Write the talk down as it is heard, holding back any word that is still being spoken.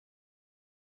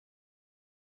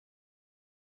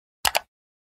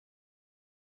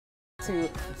To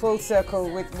Full Circle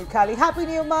with Mikali. Happy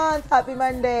new month, happy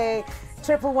Monday.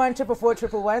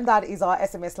 111-444-111. That is our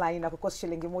SMS line. Of course,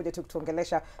 shilingi moja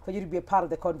tukutuongelesha for you to be a part of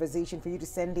the conversation, for you to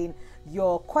send in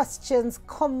your questions,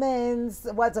 comments,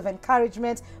 words of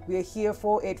encouragement. We are here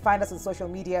for it. Find us on social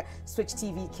media, Switch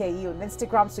TV KE on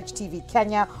Instagram, Switch TV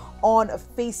Kenya on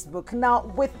Facebook.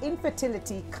 Now, with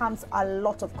infertility comes a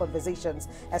lot of conversations,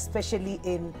 especially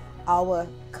in our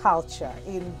culture,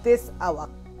 in this our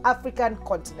African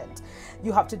continent.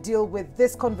 You have to deal with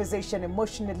this conversation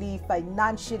emotionally,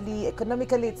 financially,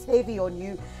 economically. It's heavy on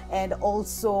you, and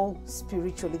also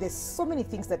spiritually. There's so many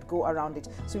things that go around it.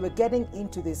 So we're getting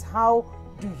into this. How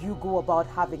do you go about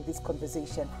having this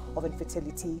conversation of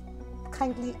infertility?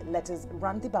 Kindly let us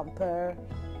run the bumper.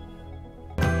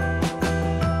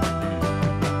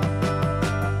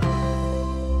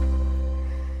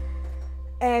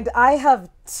 And I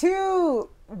have two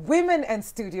women in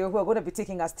studio who are going to be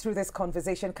taking us through this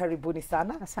conversation. Karibuni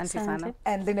sana. Asante sana.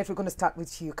 And Lynette, we're going to start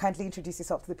with you. Kindly introduce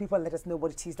yourself to the people and let us know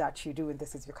what it is that you do, and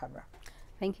this is your camera.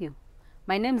 Thank you.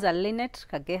 My name is Lynette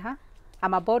Kageha.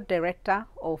 I'm a board director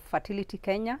of Fertility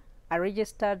Kenya, a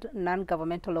registered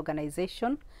non-governmental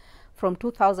organization. From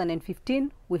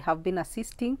 2015, we have been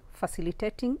assisting,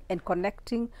 facilitating, and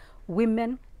connecting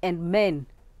women and men,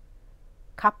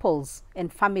 couples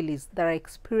and families that are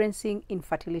experiencing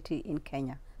infertility in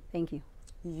Kenya. Thank you.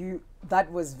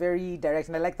 That was very direct,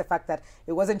 and I like the fact that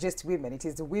it wasn't just women, it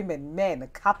is women, men,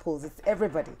 couples, it's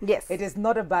everybody. Yes. It is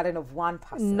not a burden of one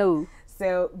person. No.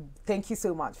 So thank you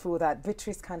so much for that.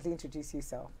 Beatrice, kindly introduce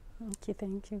yourself. Okay,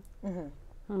 thank you.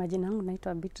 Majina yangu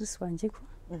naitwa Beatrice Wanjiku.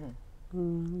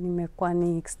 Nimekuwa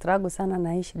ni struggle sana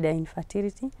na hii shida ya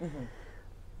infertility.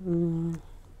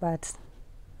 But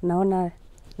naona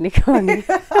niko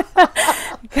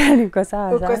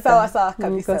sawa kabisa.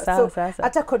 So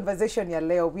at a conversation ya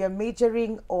leo, we are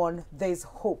majoring on there's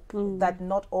hope, that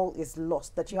not all is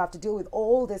lost, that you have to deal with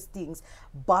all these things,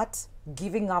 but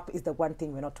giving up is the one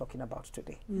thing we're not talking about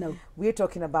today. No. We're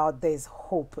talking about there's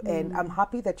hope, and I'm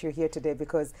happy that you're here today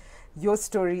because your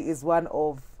story is one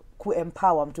of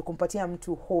ku-empower mtu, kumpatia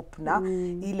mtu hope na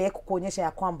ile kukuonyesha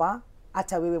ya kwamba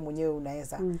hata wewe mwenyewe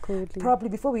unaweza. Probably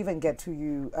before we even get to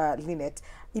you, Lynette,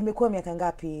 imekuwa miaka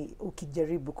ngapi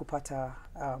ukijaribu kupata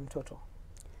mtoto?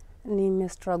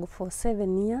 Struggle for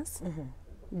 7 years.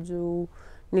 Juu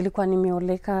nilikuwa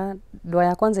nimeoleka, ndoa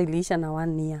ya kwanza iliisha na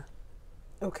 1 year.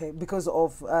 Okay, because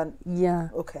of yeah.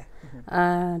 Okay.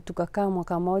 Tukakaa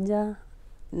mwaka moja,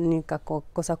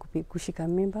 nikakosa kushika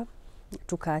mimba,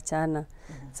 tukaachana.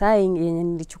 Saa yenye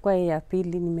nilichukua ya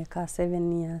pili nimekaa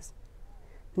 7 years.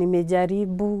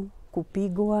 Nimejaribu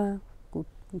kupigwa,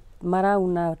 mara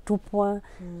unatupwa,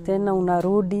 tena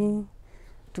unarudi,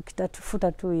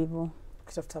 tukitafuta tu hivyo.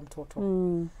 Kutafuta mtoto.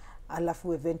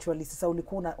 Alafu eventually sasa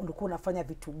ulikuwa unafanya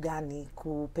vitu gani?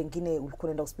 Pengine ulikuwa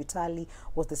unaenda hospitali?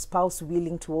 Was the spouse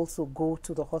willing to also go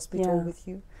to the hospital with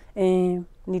you?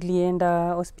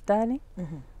 Nilienda hospitali.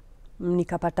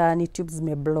 Nikapata ni tubes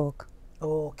zimeblock.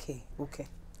 Okay.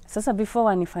 Sasa before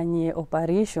wanifanyie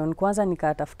operation, kwanza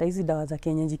nikatafuta hizi dawa za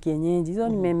kienyeji. Hizo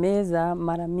nimemeza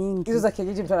mara mingi. Hizo za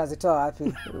kienyeji mtu anazitoa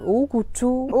wapi? Huku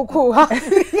tu. Huku wapi?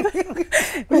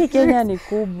 Hii Kenya ni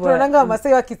kubwa. Tunaanga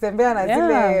Wamasai wakitembea na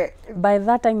zile. By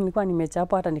that time nilikuwa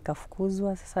nimechapwa, hata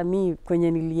nikafukuzwa. Sasa mimi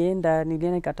kwenye nilienda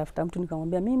nikatafuta mtu,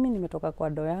 nikamwambia mimi nimetoka kwa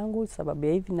doo yangu sababu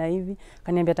ya hivi na hivi.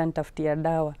 Kaniambia atanitafutia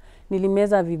dawa.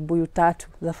 Nilimeza vibuyu 3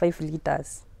 za 5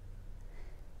 liters.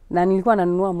 Na nilikuwa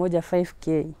nanunua moja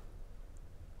 5K.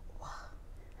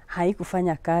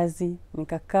 Haikufanya kazi,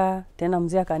 nikakaa tena,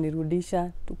 mzee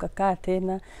akanirudisha, tukakaa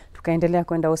tena, tukaendelea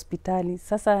kwenda hospitali.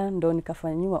 Sasa ndo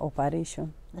nikafanyiwa operation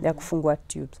ya kufungua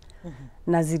tubes.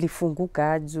 Na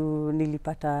zilifunguka juu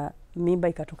nilipata mimba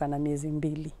ikatoka na miezi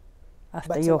 2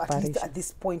 after hiyo operation. At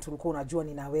this point ulikuwa unajua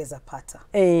ninaweza pata.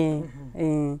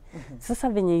 Sasa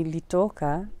venye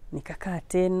ilitoka, nikakaa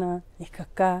tena,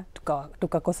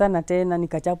 tukakosana tena,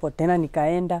 nikachapwa tena,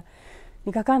 nikaenda.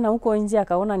 Nikakaa na huko nje,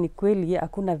 akaona ni kweli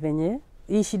hakuna venye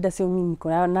hii shida sio mimi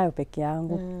niko nayo peke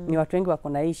yangu, ni watu wengi wako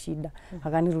na hii shida.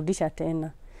 Akanirudisha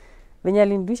tena. Venye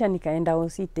alinirudisha nikaenda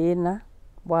hosi tena,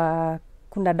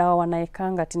 kuna dawa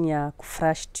wanaekanga tini ya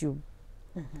kuflash tube.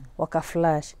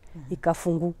 Wakaflash,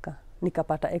 ikafunguka,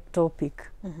 nikapata ectopic.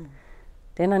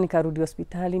 Tena nikarudi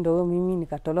hospitali, ndio mimi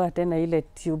nikatolewa tena ile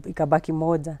tube, ikabaki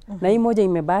moja. Na hii moja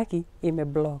imebaki,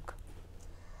 imeblock.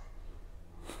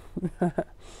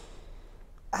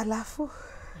 Alafu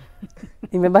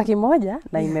imebaki moja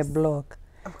na imeblock.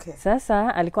 Okay.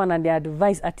 Sasa alikuwa anani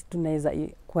advise ati tunaweza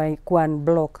ku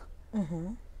unblock.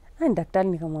 Daktari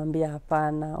nikamwambia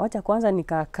hapana, wacha kwanza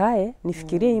nikakae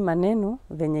nifikirie hii maneno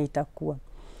venye itakuwa.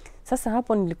 Sasa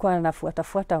hapo nilikuwa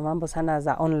nafuatafuata mambo sana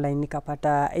za online,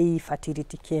 nikapata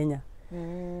Infertility Kenya.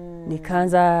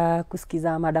 Nikaanza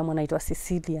kusikiza madamu anaitwa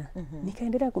Cecilia.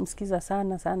 Nikaendelea kumsikiza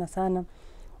sana.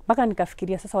 Mpaka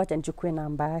nikafikiria sasa wacha nichukue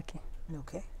namba yake.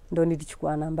 Okay. Ndio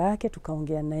nilichukua namba yake,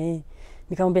 tukaongea na yeye.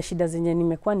 Nikamwambia shida zenye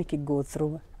nimekuwa nikigo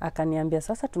through. Akaniambia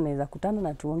sasa tunaweza kutana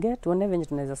na tuongee, tuone venye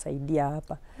tunaweza saidia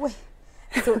hapa.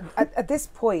 So at this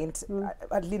point,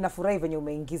 linafurahi venye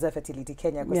umeingiza Fertility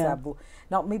Kenya kwa sababu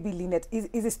now maybe Linet,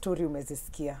 hizi story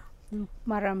umezisikia?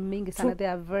 Mara mingi sana, they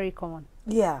are very common.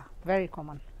 Yeah. Very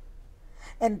common.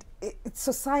 And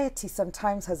society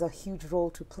sometimes has a huge role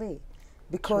to play.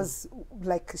 Because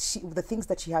like the things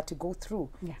that she had to go through,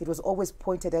 it was always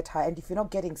pointed at her. And if you're not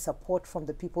getting support from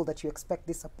the people that you expect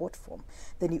this support from,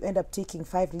 then you end up taking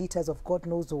 5 liters of God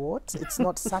knows what. It's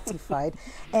not certified.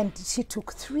 And she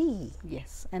took 3.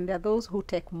 Yes, and there are those who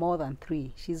take more than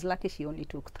 3. She's lucky she only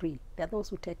took 3. There are those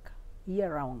who take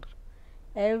year round.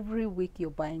 Every week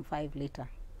you're buying 5 liter.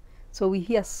 So we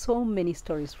hear so many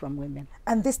stories from women.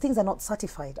 And these things are not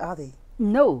certified, are they?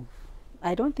 No.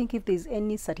 I don't think if there's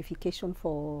any certification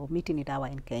for meeting it hour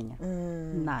in Kenya.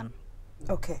 None.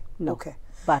 Okay. No. Okay.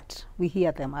 But we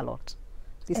hear them a lot.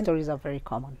 These stories are very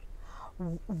common.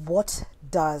 What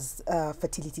does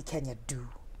Fertility Kenya do?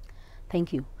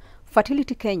 Thank you.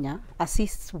 Fertility Kenya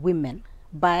assists women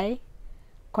by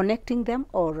connecting them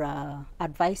or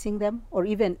advising them or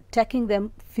even taking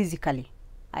them physically.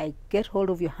 I get hold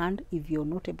of your hand if you're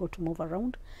not able to move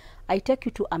around. I take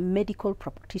you to a medical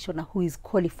practitioner who is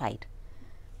qualified.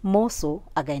 More so,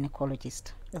 a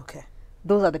gynecologist. Okay.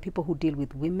 Those are the people who deal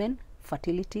with women,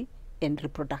 fertility, and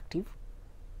reproductive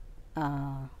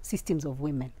systems of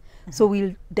women. So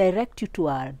we'll direct you to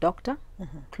a doctor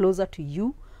closer to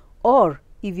you, or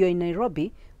if you're in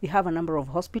Nairobi, we have a number of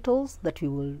hospitals that we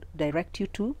will direct you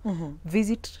to.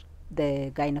 Visit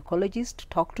the gynecologist,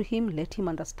 talk to him, let him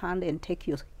understand and take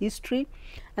your history.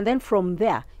 And then from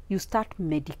there, you start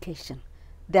medication.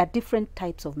 There are different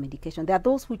types of medication. There are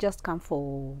those who just come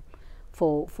for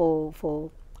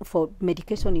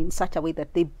medication in such a way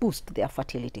that they boost their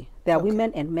fertility. There are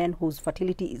women and men whose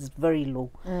fertility is very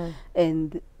low.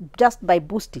 And just by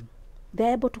boosting,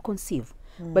 they're able to conceive.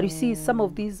 But you see, some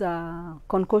of these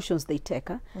concoctions they take,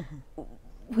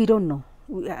 we don't know.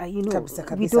 You know,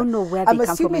 Kabisa. we don't know where they I'm come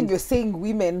from. assuming you're saying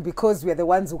women because we're the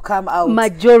ones who come out.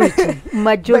 Majority.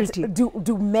 But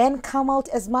do men come out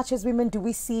as much as women? Do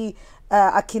we see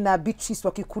akina Beatrice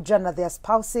wakikuja na their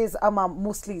spouses?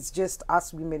 Mostly it's just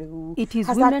us women who... It is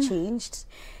has women, that changed?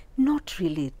 Not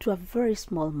really. To a very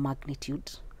small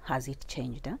magnitude has it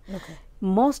changed. Okay.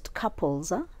 Most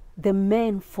couples, the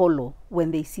men follow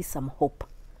when they see some hope.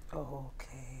 Oh,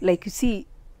 okay. Like you see,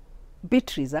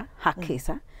 Beatrice, her case,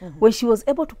 when she was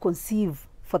able to conceive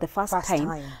for the first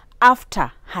time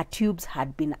after her tubes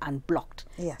had been unblocked.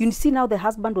 Yes. You see now the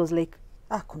husband was like,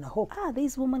 kuna hope.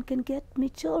 this woman can get me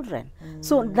children.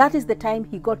 So that is the time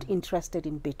he got interested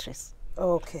in Beatrice.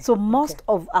 Okay. So most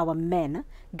of our men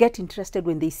get interested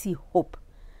when they see hope.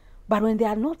 But when they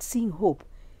are not seeing hope,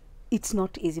 it's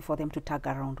not easy for them to tag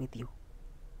around with you.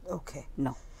 Okay.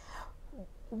 No.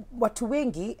 Watu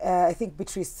wengi, I think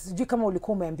Beatrice, sijui kama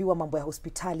ulikuwa umeambiwa mambo ya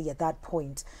hospitali at that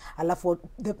point, alafu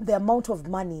the amount of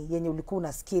money yenye ulikuwa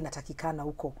unasikia inatakikana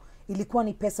huko, ilikuwa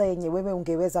ni pesa yenye wewe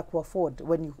ungeweza kuafford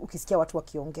when ukisikia watu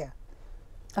wakiongea?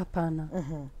 Hapana.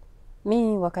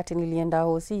 Mi wakati nilienda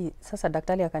hosi, sasa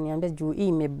daktari akaniambia juu hii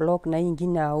imeblock na hii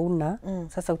ingine hauna,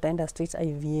 sasa utaenda straight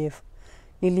IVF.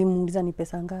 Nilimuuliza ni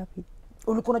pesa ngapi?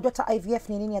 Ulikuwa unajua hata IVF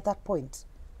ni nini at that point?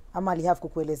 Ama alihave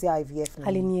kukuelezea IVF ni?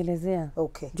 Alinielezea.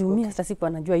 Okay. Juu mimi hata siku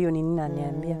anajua hiyo ni nini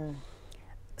ananiambia.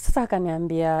 Sasa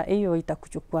akaniambia hiyo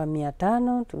itakuchukua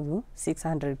 500 to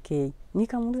 600k.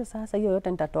 Nikamuuliza sasa hiyo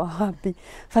yote nitatoa wapi?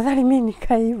 Fadhali mimi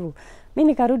nikaivu. Mimi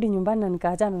nikarudi nyumbani na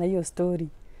nikaachana na hiyo story.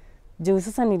 Juu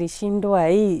sasa nilishindwa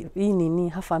hii nini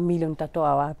half a million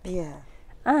nitatoa wapi? Yeah.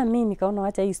 Mimi nikaona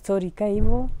acha hii story kai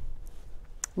hivyo.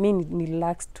 Mimi ni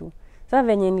relax tu. Sasa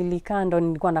venye nilikaa ndo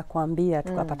nilikuwa nakwambia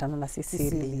tukapatana na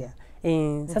Cecilia.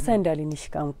 Sasa ndio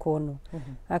alinishika mkono.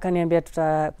 Akaniambia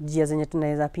tutajia zenye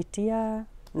tunaweza pitia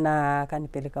na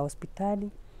akanipeleka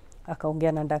hospitali.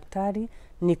 Akaongea na daktari,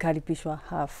 nikalipishwa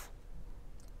half.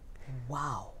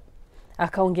 Wow.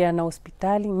 Akaongea na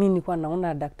hospitali, mimi nilikuwa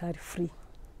naona daktari free.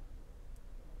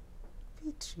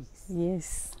 Beatrice.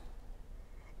 Yes.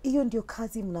 Hiyo ndio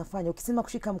kazi mnafanya. Ukisema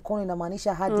kushika mkono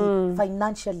inamaanisha hadi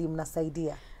financially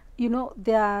mnasaidia. You know,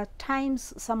 there are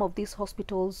times some of these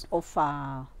hospitals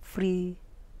offer free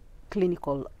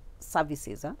clinical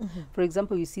services. For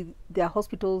example, you see there are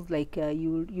hospitals like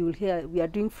you'll hear we are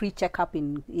doing free checkup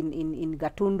in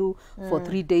Gatundu for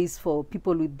 3 days for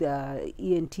people with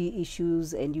ENT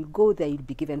issues, and you go there, you'll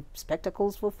be given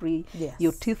spectacles for free. Yes.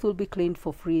 Your teeth will be cleaned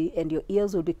for free, and your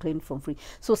ears will be cleaned for free.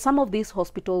 So some of these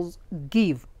hospitals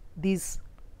give this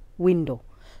window.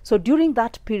 So during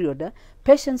that period,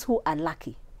 patients who are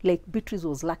lucky, like Beatrice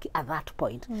was lucky at that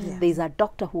point. There's a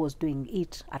doctor who was doing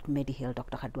it at Medihill,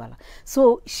 Dr. Hadwala.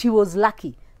 So she was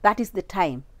lucky. That is the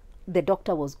time the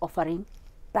doctor was offering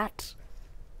that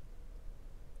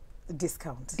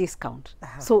discount.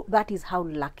 So that is how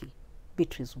lucky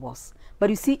Beatrice was. But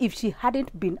you see, if she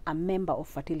hadn't been a member of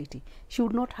Fertility, she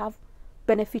would not have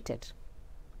benefited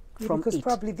from because it.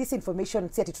 probably this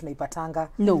information si ati tunaipatanga.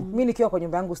 No. Mimi nikiwa kwa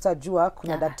nyumba yangu sitajua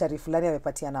kuna daktari fulani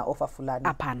amepatiana offer fulani.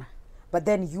 Hapana. But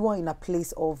then you are in a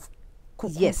place of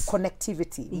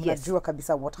connectivity. Unajua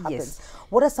kabisa what happens.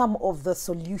 What are some of the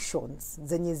solutions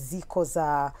zenye ziko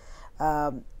za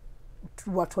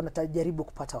watu wanatajaribu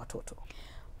kupata watoto?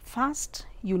 First,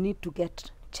 you need to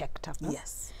get checked up.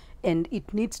 Yes. And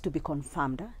it needs to be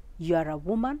confirmed you are a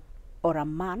woman or a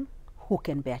man who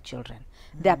can bear children.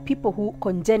 There are people who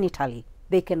congenitally,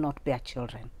 they cannot bear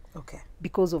children. Okay.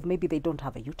 Because of maybe they don't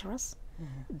have a uterus,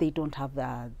 they don't have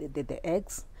the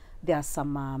eggs. There are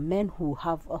some men who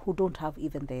don't have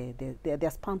even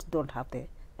their sperms don't have the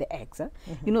eggs.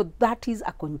 You know, that is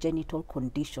a congenital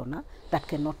condition that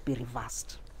cannot be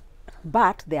reversed.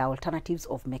 But there are alternatives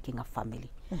of making a family.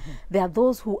 There are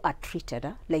those who are treated,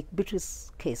 like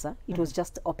Beatrice's case, it was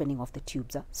just opening of the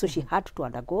tubes. So she had to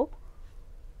undergo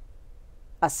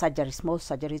a surgery, small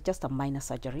surgery, just a minor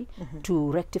surgery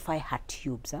to rectify her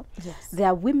tubes. Yes. There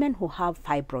are women who have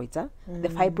fibroids. The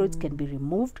fibroids can be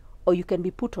removed, or you can be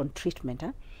put on treatment.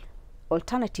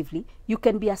 Alternatively, you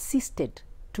can be assisted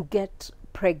to get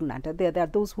pregnant. There are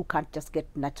those who can't just get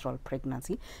natural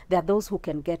pregnancy. There are those who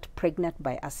can get pregnant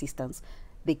by assistance.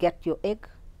 They get your egg,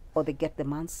 or they get the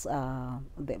man's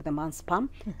sperm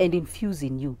and infuse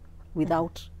in you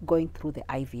without going through the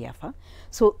IVF.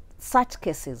 So such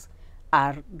cases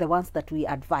are the ones that we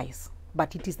advise,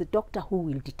 but it is the doctor who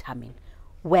will determine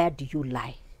where do you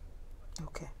lie.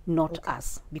 Okay. Not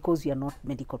us, because we are not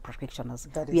medical practitioners.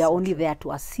 so We are only there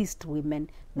to assist women,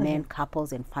 men,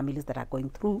 couples, and families that are going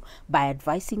through by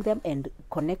advising them and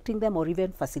connecting them, or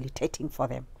even facilitating for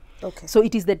them. Okay. So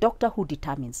it is the doctor who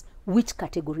determines which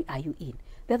category are you in.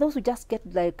 There are those who just get,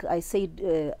 like I said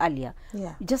earlier,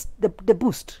 just the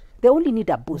boost. They only need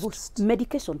a boost.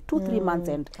 Medication, 2-3 months,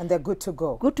 and they're good to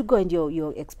go. Good to go, and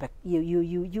you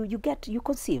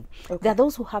conceive. Okay. There are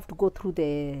those who have to go through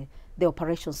the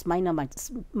operations,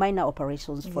 minor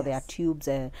operations for their tubes,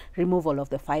 removal of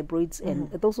the fibroids,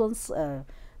 and those ones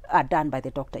are done by the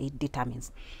doctor. It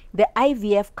determines. The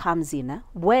IVF comes in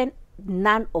when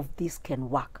none of this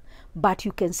can work, but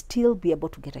you can still be able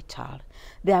to get a child.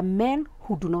 There are men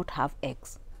who do not have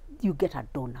eggs. You get a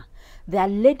donor. There are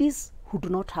ladies who do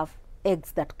not have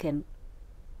eggs that can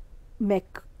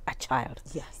make a child.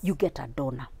 Yes. You get a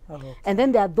donor. Okay. And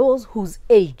then there are those whose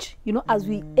age, you know, as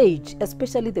we age,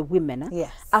 especially the women,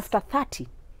 after 30,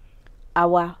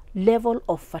 our level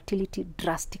of fertility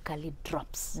drastically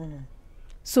drops.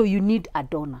 So you need a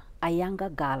donor, a younger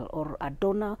girl, or a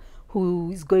donor who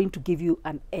is going to give you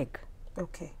an egg.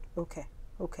 Okay, okay,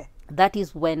 okay. That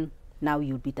is when now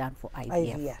you'll be done for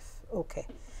IVF. Okay.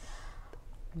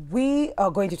 We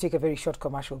are going to take a very short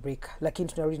commercial break. Lakini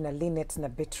tunarudi na Lynette na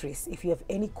Beatrice. If you have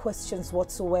any questions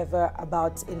whatsoever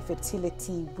about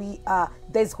infertility,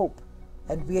 there's hope.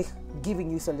 And we're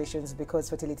giving you solutions because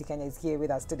Fertility Kenya is here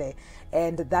with us today.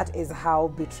 And that is how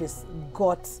Beatrice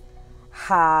got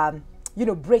her,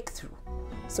 breakthrough.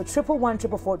 So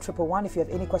 111 444 111. If you have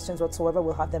any questions whatsoever,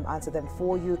 we'll have them answer them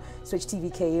for you. Switch TV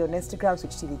KE on Instagram,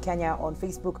 Switch TV Kenya on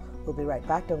Facebook. We'll be right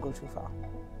back. Don't go too far.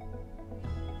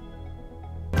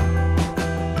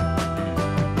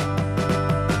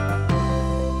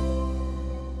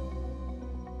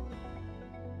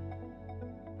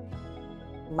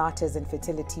 Matters in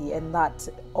fertility, and that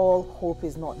all hope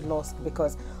is not lost,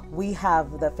 because we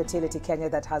have the Fertility Kenya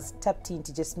that has stepped in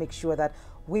to just make sure that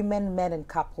women, men, and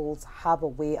couples have a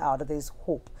way out. There's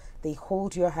hope. They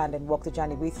hold your hand and walk the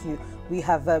journey with you. We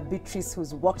have Beatrice,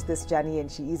 who's walked this journey, and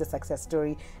she is a success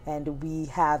story. And we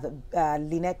have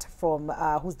Lynette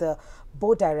who's the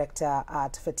board director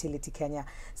at Fertility Kenya.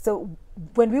 So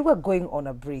when we were going on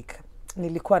a break,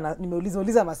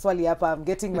 nimeuliza maswali hapa. I'm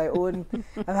getting my own,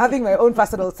 I'm having my own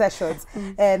personal sessions.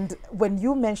 And when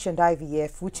you mentioned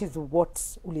IVF, which is what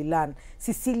ulilan,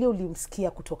 Cecilia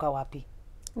ulimsikia kutoka wapi?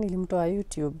 Nilimtoa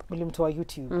YouTube. Ulimtoa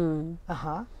YouTube.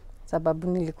 sababu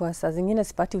nilikuwa saa zingine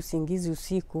sipati usingizi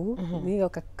usiku, hiyo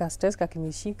ka stress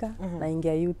kakinishika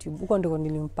naingia YouTube, huko ndiko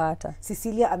nilimpata.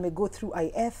 Cecilia go through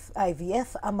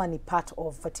IVF ama ni part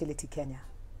of Fertility Kenya?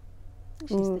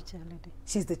 She's the chair lady.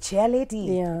 She's the chair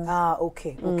lady? Yeah.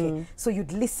 Okay. So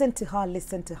you'd listen to her.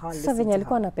 Sasa venye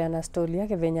alikuwa anapeana story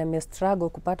yake venye amestruggle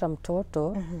kupata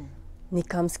mtoto,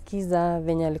 nikamsikiza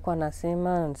venye alikuwa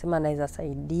anasema anaweza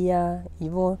saidia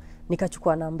hivyo,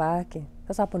 nikachukua namba yake.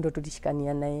 Sasa hapo ndo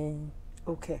tulishikania na yeye.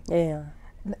 Okay. Yeah.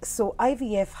 So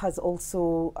IVF has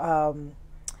also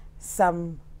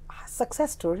some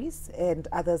success stories and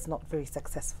others not very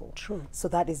successful. True. So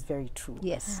that is very true.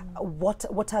 Yes. What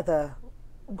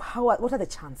are the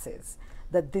chances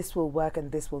that this will work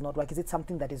and this will not work? Is it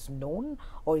something that is known,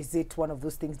 or is it one of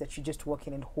those things that you just walk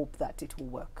in and hope that it will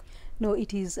work? No,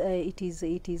 it is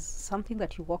something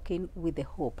that you walk in with the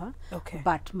hope. Okay.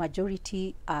 But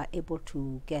majority are able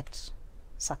to get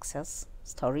success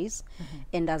stories,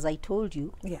 and as I told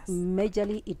you, Yes.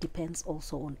 majorly it depends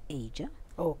also on age.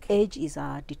 Okay. Age is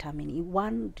a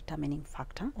determining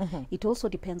factor. It also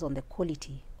depends on the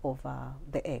quality of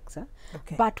the eggs.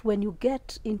 Okay. But when you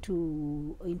get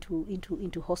into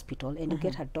hospital and you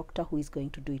get a doctor who is going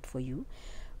to do it for you,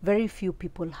 very few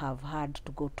people have had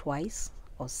to go twice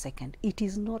or second. It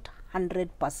is not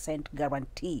 100%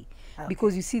 guarantee,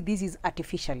 because you see, this is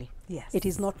artificially. Yes. It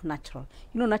is not natural.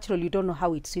 You know, natural, you don't know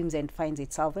how it swims and finds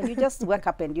itself, and you just wake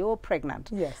up and you're pregnant.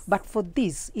 Yes. But for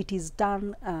this, it is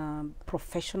done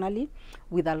professionally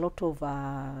with a lot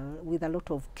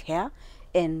of care,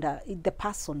 and the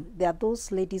person. There are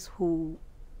those ladies who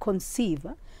conceive,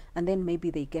 and then maybe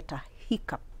they get a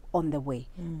hiccup on the way,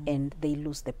 and they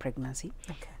lose the pregnancy.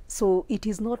 Okay. So it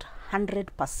is not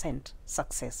 100%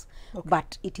 success,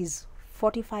 but it is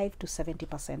 45 to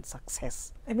 70%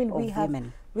 success. I mean, of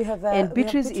women. we have and we have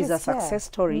Beatrice is a here. success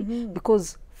story,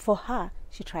 because for her,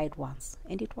 she tried once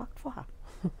and it worked for her.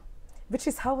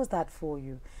 Beatrice, how was that for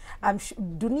you?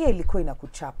 Dunia ilikuwa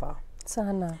inakuchapa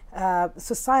Sana.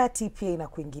 Society pia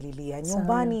inakuingililia.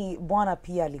 Nyumbani bwana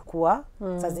pia alikuwa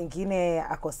saa zingine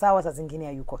ako sawa, saa zingine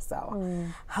hayuko sawa.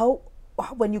 How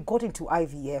when you got into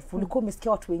IVF, ulikuwa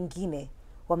umesikia watu wengine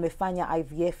wamefanya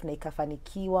IVF na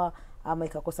ikafanikiwa ama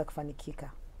ikakosa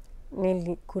kufanikika?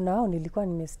 Kunao nilikuwa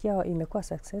nimesikia imekuwa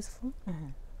successful.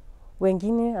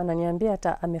 Wengine ananiambia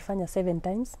hata amefanya 7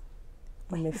 times.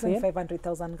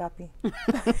 500,000 ngapi?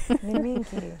 Ni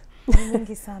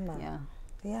mingi sana.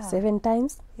 Yeah. 7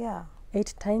 times. Yeah. 8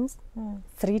 times.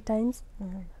 3 times.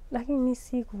 Lakini mimi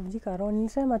sikuvunjika roho,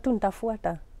 nilisema tu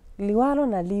nitafuata liwalo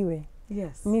na liwe.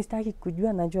 Yes. Mimi sitaki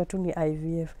kujua, najua tu ni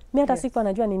IVF. Mimi hata sikuwa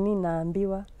najua ni nini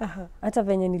naambiwa. Hata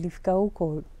venye nilifika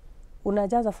huko,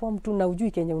 unajaza form tu na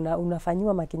ujui kenye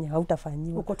unafanyiwa makenye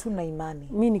hautafanyiwa. Uko tu na imani.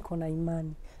 Mimi niko na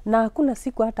imani. Na hakuna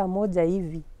siku hata moja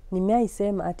hivi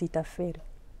nimeaisema ati itaferi.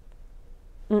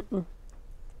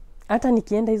 Hata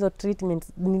nikienda hizo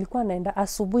treatments, nilikuwa naenda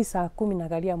asubuhi saa 10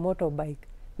 nagalia motorbike.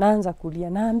 Naanza kulia.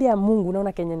 Naambia Mungu,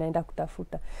 naona kenye naenda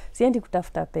kutafuta. Siendi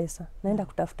kutafuta pesa, naenda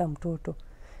kutafuta mtoto.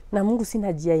 Na Mungu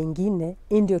sina njia ingine,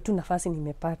 ndio tu nafasi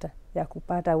nimepata ya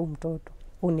kupata huu mtoto.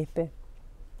 Unipe.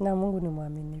 Na Mungu ni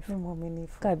mwaminifu. Ni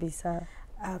mwaminifu. Kabisa.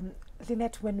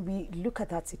 Lynette, when we look at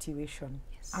that situation,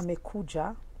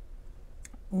 amekuja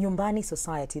nyumbani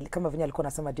society, kama vile alikuwa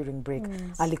anasema during break,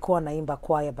 alikuwa anaimba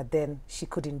choir, but then she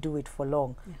couldn't do it for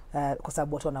long, kwa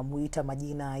sababu watu wanamuita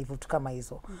majina hivyo tu kama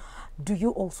hizo. Do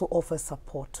you also offer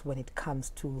support when it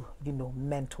comes to, you know,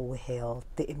 mental health,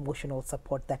 the emotional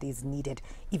support that is needed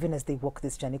even as they walk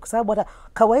this journey? Kwa sababu hata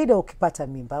kawaida ukipata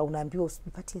mimba unaambiwa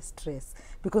usipatie stress,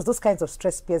 because those kinds of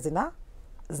stress pia zina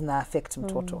affect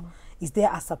mtoto. Is there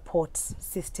a support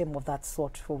system of that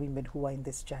sort for women who are in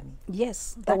this journey?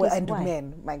 Yes, that is and why.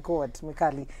 men, my God,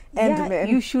 Mikali, and men.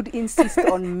 You should insist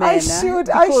on men. I should.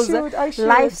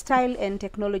 Lifestyle and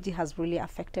technology has really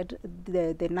affected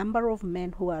the number of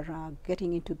men who are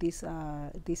getting into this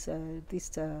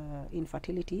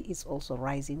infertility is also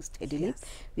rising steadily. Yes.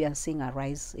 We are seeing a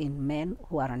rise in men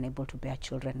who are unable to bear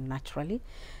children naturally,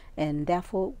 and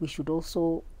therefore we should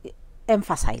also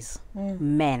emphasize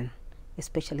men,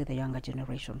 especially the younger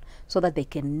generation, so that they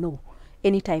can know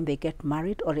anytime they get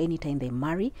married or anytime they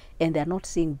marry and they're not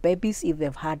seeing babies, if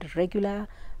they've had regular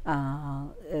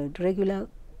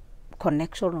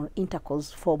connection or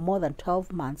intercourse for more than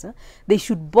 12 months, they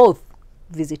should both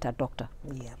visit a doctor.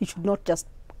 Yeah. You should not just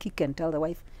kick and tell the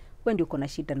wife, when do you kona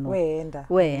shida? No.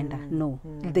 Weenda. No.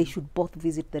 They should both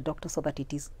visit the doctor so that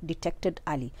it is detected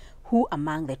early. Who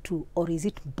among the two, or is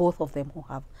it both of them who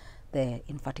have the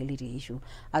infertility issue?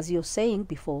 As you're saying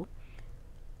before,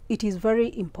 it is very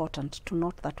important to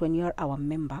note that when you're our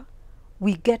member,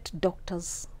 we get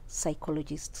doctors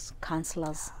psychologists,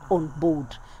 counselors on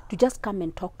board to just come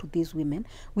and talk to these women.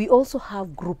 We also have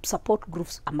support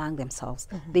groups among themselves.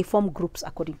 They form groups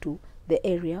according to the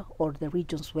area or the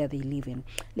regions where they live in.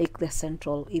 Like the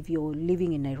central, if you're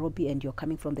living in Nairobi and you're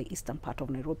coming from the eastern part of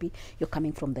Nairobi, you're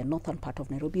coming from the northern part of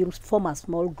Nairobi, you form a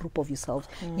small group of yourselves.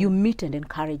 You meet and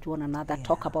encourage one another,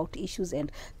 talk about issues,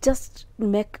 and just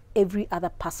make every other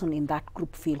person in that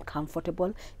group feel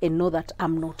comfortable and know that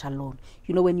I'm not alone.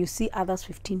 You know, when you see others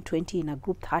 15, 20 in a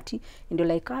group 30, and you're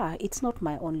like, it's not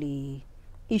my only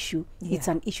issue. It's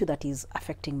an issue that is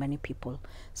affecting many people.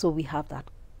 So we have that.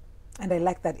 And I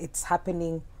like that it's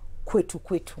happening kwetu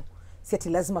kwetu. Si ati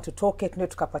lazima tutoke tuende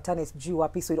tukapatane sijui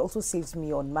wapi. So it also saves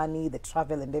me on money, the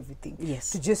travel and everything.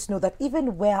 Yes. To just know that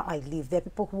even where I live, there are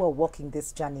people who are walking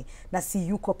this journey. Na si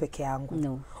yuko peke yangu.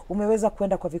 No. Umeweza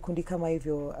kwenda kwa vikundi kama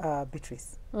hivyo,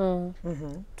 Beatrice?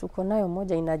 Tuko nayo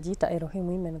moja inajiita Elohim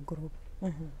Women Group.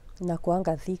 Na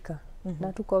kuanga Thika.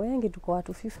 Na tuko wengi, tuko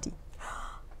watu 50.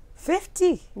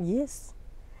 50? Yes.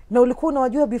 Na ulikuwa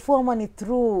unawajua before ama ni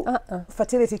through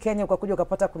Fertility Kenya ukakuja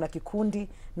ukapata kuna kikundi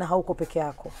na hauko peke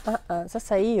yako?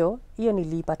 Sasa hiyo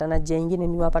niliipata na jengine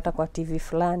niwapata kwa TV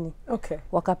fulani. Okay.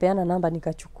 Wakapeana namba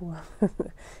nikachukua.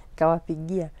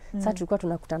 Nikawapigia. Sasa tulikuwa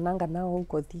tunakutananga nao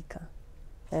huko Thika.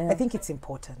 I think it's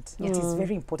important. It is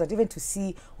very important even to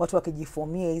see watu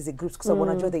wakijifomia hizi groups kwa sababu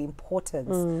wanajua the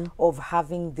importance of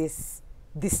having this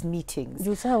meetings.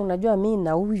 Juu saa unajua mimi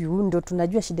na huyu ndo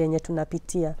tunajua shida yenye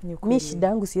tunapitia. Mimi shida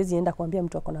yangu siwezi enda kuambia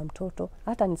mtu ako na mtoto,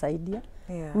 hata nisaidia.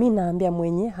 Mimi naambia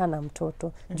mwenye hana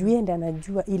mtoto. Juu yeye ndiye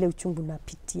anajua ile uchungu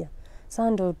napitia.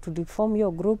 Sasa ndo tuliform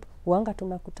hiyo group, wanga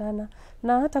tunakutana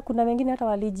na hata kuna wengine hata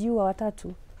walijiua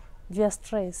 3 via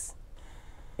stress.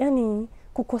 Yaani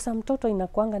kukosa mtoto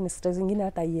inakuanga ni stress nyingine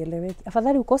hata ieleweki.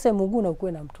 Afadhali ukose mguu na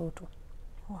ukue na mtoto.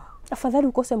 Wow. Afadhali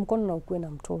ukose mkono na ukue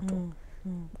na mtoto.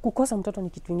 Kukosa mtoto ni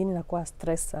kitu kingine na kwa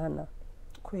stress sana.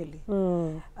 Kweli.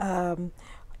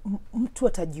 Mtu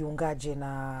atajiungaje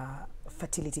na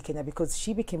Fertility Kenya because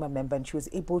she became a member and she was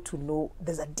able to know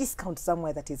there's a discount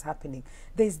somewhere that is happening.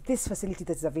 There's this facility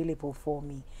that is available for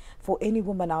me. For any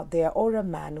woman out there or a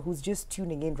man who's just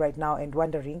tuning in right now and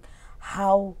wondering,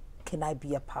 how can I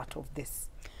be a part of this?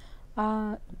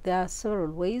 There are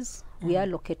several ways. We are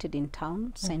located in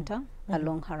town center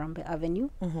along Harambe Avenue,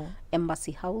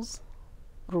 Embassy House,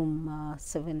 room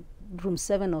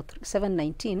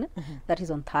 719, that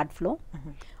is on 3rd floor.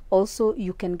 Also,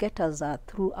 you can get us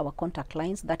through our contact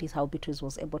lines. That is how Beatrice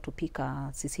was able to pick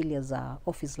Cecilia's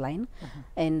office line.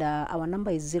 And our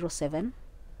number is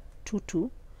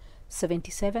 0722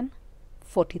 77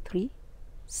 43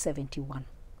 71.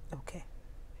 Okay.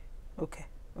 Okay.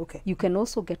 Okay. You can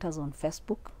also get us on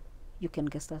Facebook. You can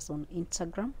get us on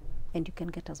Instagram. And you can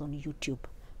get us on YouTube.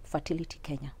 Fertility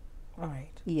Kenya. All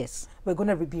right. Yes. We're going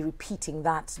to be repeating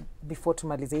that before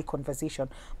tumalize hii conversation,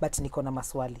 but niko na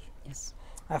maswali. Yes.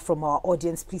 From our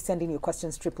audience, please send in your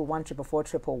questions 111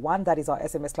 444 111. That is our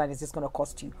SMS line. It's just going to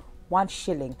cost you 1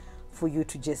 shilling for you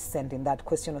to just send in that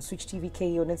question on Switch TV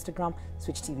Kenya on Instagram,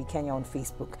 Switch TV Kenya on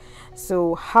Facebook.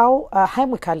 So hi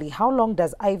Mwikali, how long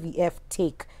does IVF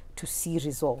take to see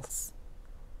results?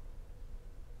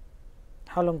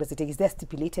 How long does it take? Is there a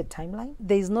stipulated timeline?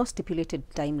 There is no stipulated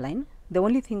timeline. The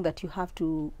only thing that you have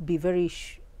to be very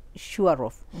sure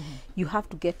of, you have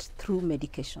to get through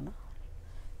medication.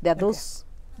 There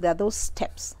are those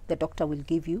steps the doctor will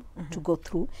give you to go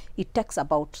through. It takes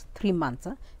about 3 months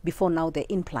before now the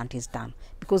implant is done,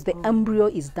 because the embryo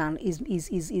is done,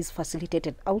 is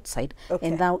facilitated outside,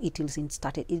 and now it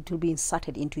will be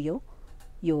inserted into your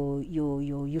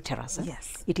uterus.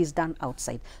 Yes. It is done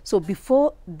outside. So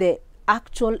before the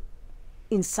actual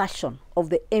insertion of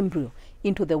the embryo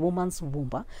into the woman's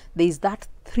womb, there is that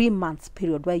 3 months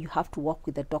period where you have to work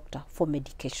with the doctor for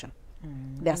medication.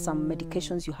 There are some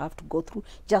medications you have to go through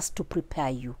just to prepare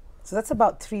you. So that's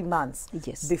about 3 months.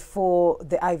 Yes. Before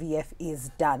the IVF is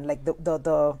done, like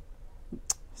the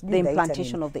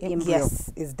implantation of the embryo.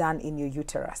 Yes, is done in your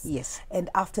uterus. Yes. And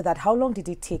after that, how long did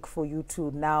it take for you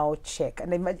to now check?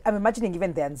 And I'm imagining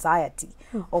even the anxiety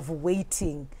of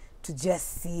waiting to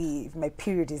just see if my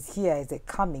period is here, is it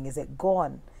coming, is it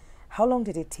gone? How long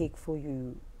did it take for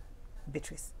you,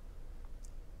 Beatrice?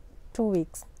 2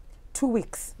 weeks. 2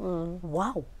 weeks.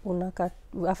 Wow.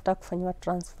 After kufanyiwa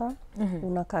transfer,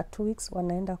 unakaa 2 weeks,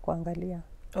 wanaenda kuangalia.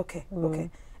 Okay, okay.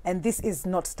 And this is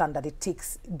not standard. It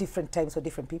takes different times for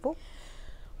different people?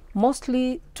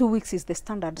 Mostly 2 weeks is the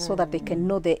standard, so that they can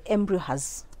know the embryo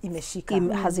has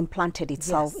implanted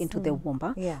itself into the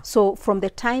womb. Yeah. So from the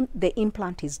time the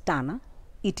implant is done,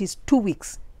 it is 2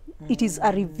 weeks. It is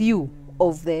a review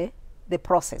of the the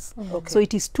process. Okay. So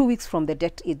it is 2 weeks from the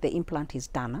date the implant is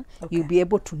done. You'll be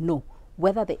able to know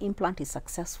whether the implant is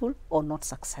successful or not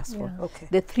successful. Yeah. Okay.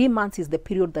 The 3 months is the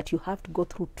period that you have to go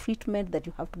through treatment, that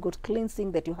you have to go to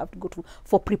cleansing, that you have to go through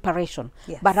for preparation.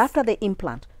 Yes. But after the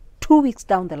implant, 2 weeks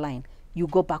down the line, you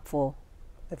go back for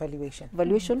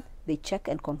Evaluation. They check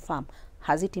and confirm,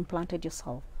 has it implanted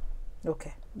yourself?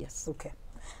 Okay. Yes. Okay.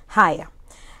 Haya.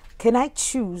 Can I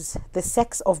choose the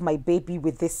sex of my baby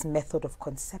with this method of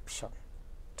conception?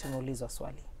 Tunaulizwa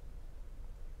swali.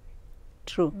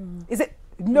 True. Is it?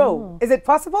 No. Is it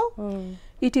possible?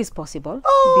 It is possible.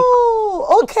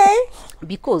 Oh, okay.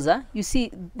 Because you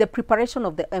see, the preparation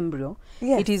of the embryo,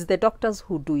 Yes. it is the doctors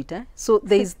who do it. So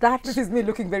there is that. This is me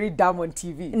looking very dumb on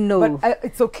TV. No, but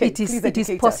it's okay. It is. Please It is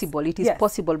educate us. possible. It is Yes.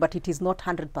 possible, but it is not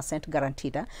 100%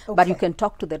 guaranteed. But you Okay. can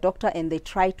talk to the doctor, and they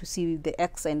try to see the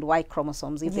X and Y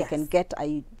chromosomes if they can Yes. get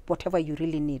whatever you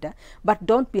really need. But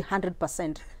don't be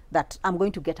 100% that I'm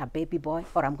going to get a baby boy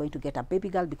or I'm going to get a baby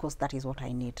girl because that is what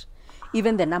I need.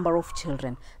 Even the number of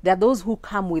children. There are those who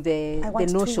come with the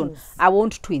want notion, twins. I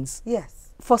want twins.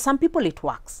 Yes. For some people it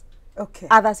works. Okay.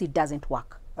 Others it doesn't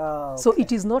work. Oh, So okay.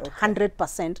 it is not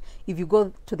 100% if you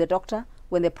go to the doctor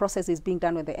when the process is being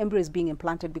done, when the embryo is being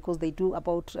implanted, because they do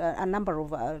about a number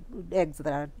of eggs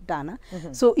that are done.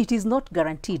 So it is not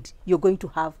guaranteed you're going to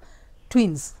have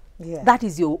twins. Yeah. That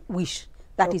is your wish.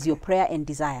 That is Okay. your prayer and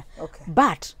desire. Okay.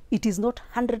 But it is not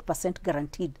 100%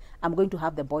 guaranteed. I'm going to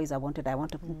have the boys I wanted. I'm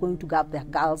going to have the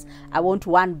girls. I want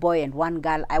 1 boy and 1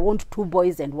 girl. I want 2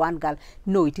 boys and 1 girl.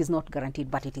 No, it is not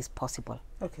guaranteed, but it is possible.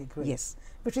 Okay, great. Yes.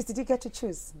 Beatrice, did you get to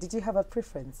choose? Did you have a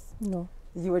preference? No.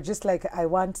 You were just like, I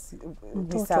want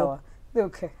Mtoto. Misawa.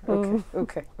 Okay,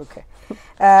 okay.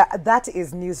 That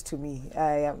is news to me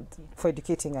for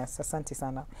educating us. Asante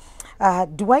sana.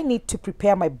 Do I need to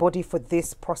prepare my body for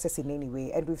this process in any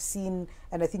way? And we've seen,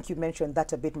 and I think you mentioned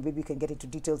that a bit, maybe you can get into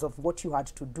details of what you had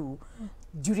to do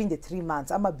during the 3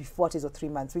 months, before it is 3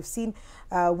 months. We've seen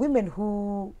women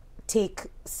who take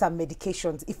some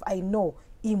medications. If I know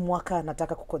hii mwaka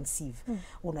nataka kuconceive,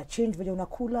 una change vile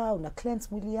unakula, una cleanse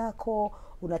mwili yako,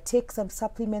 una take some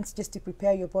supplements just to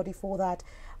prepare your body for that.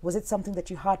 Was it something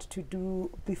that you had to do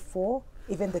before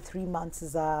even the 3 months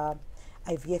za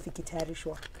IVF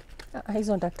ikitayarishwa?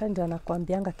 Hizo daktari ndio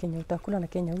anakuambianga Kenya utakula na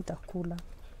Kenya utakula.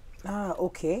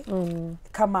 Okay.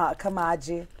 Kama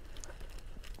aje?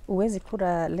 Uwezi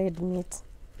kula red meat.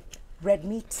 Red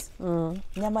meat?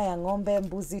 Nyama ya ng'ombe,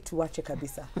 mbuzi tuwache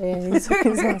kabisa. Hizo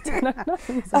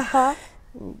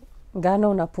ngano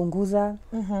unapunguza.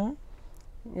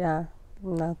 Yeah,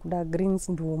 unakula greens,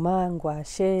 nduma,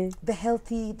 ngwashe. The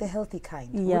healthy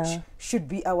kind, Yeah. which should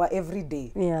be our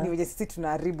everyday. Yeah. Ni vile sisi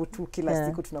tunaharibu tu kila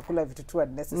siku, tunakula vitu tu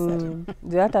unnecessary.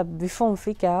 Ndio hata before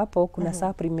mfike hapo kuna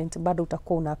supplement bado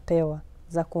utakuwa unapewa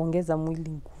za kuongeza mwili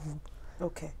nguvu.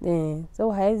 Okay.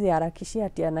 So haezi harakishia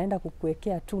ati anaenda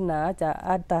kukuwekea tu na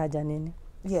hata haja nini.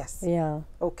 Yes. Yeah.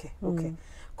 Okay.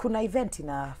 Kuna event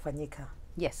inafanyika.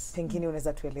 Yes. Pengine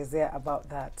unaweza tuelezea about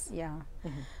that. Yeah.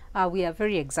 We are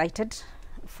very excited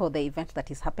for the event that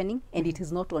is happening, and it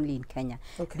is not only in Kenya.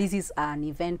 Okay. This is an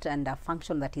event and a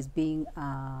function that is being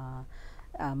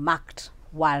marked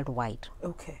worldwide.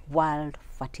 Okay. World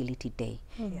Fertility Day.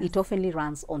 It often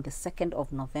runs on the 2nd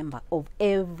of November of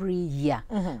every year.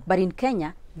 But in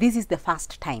Kenya, this is the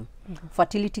first time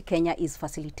Fertility Kenya is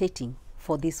facilitating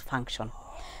for this function.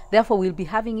 Therefore, we'll be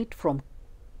having it from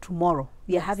tomorrow.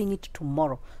 We are having it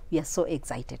tomorrow. We are so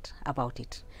excited about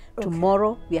it. Okay.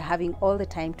 Tomorrow, we are having all the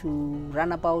time to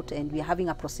run about, and we are having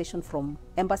a procession from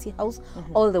Embassy House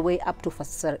all the way up to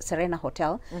Serena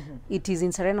Hotel. It is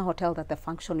in Serena Hotel that the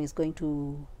function is going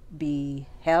to be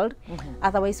held.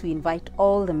 Otherwise, we invite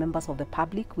all the members of the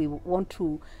public. We want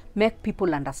to make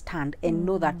people understand and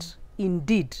know that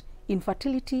indeed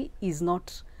infertility is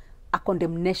not a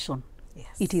condemnation.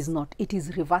 Yes. It is not. It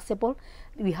is reversible.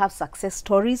 We have success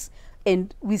stories,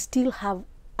 and we still have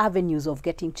avenues of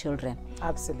getting children.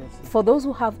 Absolutely. For those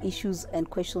who have issues and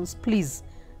questions, please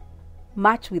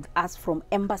march with us from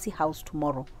Embassy House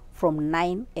tomorrow from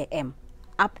 9 a.m.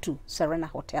 up to Serena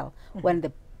Hotel when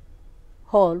the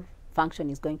whole function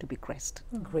is going to be crest.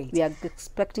 Great. We are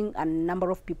expecting a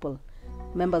number of people,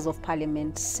 members of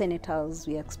parliament, senators,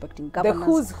 we are expecting governors. The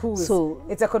who's who's. So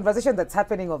it's a conversation that's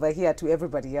happening over here to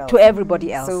everybody else. to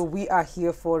everybody else. So we are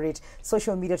here for it.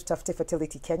 Social media tutafute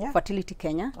Fertility Kenya. Fertility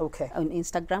Kenya. Okay. On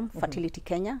Instagram, Fertility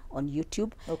Kenya on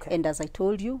YouTube. Okay. And as I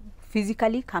told you,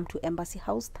 physically come to Embassy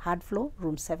House, 3rd floor,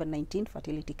 room 719,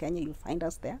 Fertility Kenya. You'll find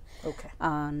us there. Okay.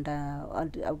 And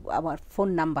our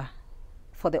phone number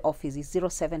for the office is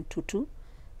 0722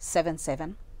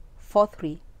 77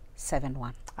 43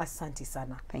 71. Asante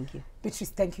sana. Thank you. Beatrice,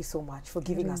 thank you so much for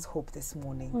giving us hope this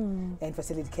morning, and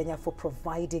Infertility Kenya for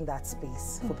providing that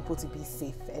space for people to be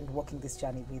safe and walking this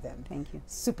journey with them. Thank you.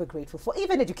 Super grateful for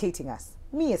even educating us,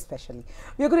 me especially.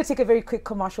 We are going to take a very quick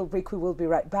commercial break. We will be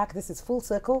right back. This is Full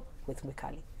Circle with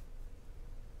Mikali.